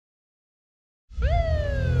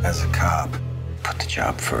As a cop, put the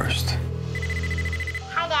job first.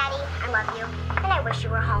 Hi, Daddy. I love you. And I wish you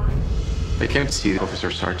were home. I came to see Officer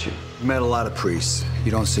Sarchi. You met a lot of priests. You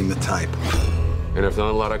don't seem the type. And I've known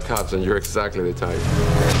a lot of cops, and you're exactly the type.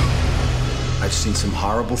 I've seen some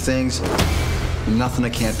horrible things. Nothing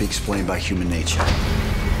that can't be explained by human nature.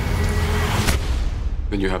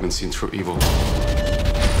 Then you haven't seen true evil.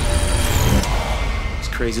 This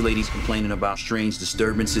crazy lady's complaining about strange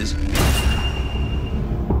disturbances.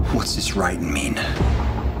 What's this right and mean?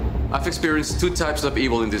 I've experienced two types of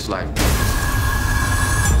evil in this life.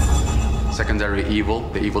 Secondary evil,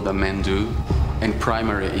 the evil that men do, and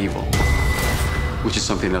primary evil, which is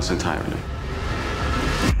something else entirely.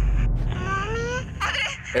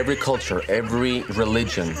 Every culture, every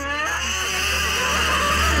religion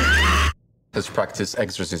has practiced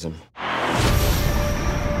exorcism.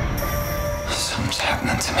 Something's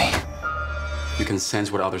happening to me. You can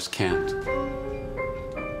sense what others can't,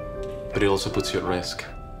 but it also puts you at risk.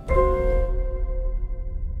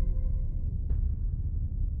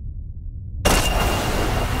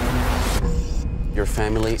 Your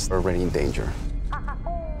family is already in danger.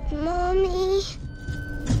 Mommy.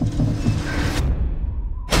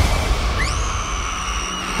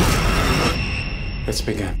 Let's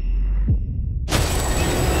begin.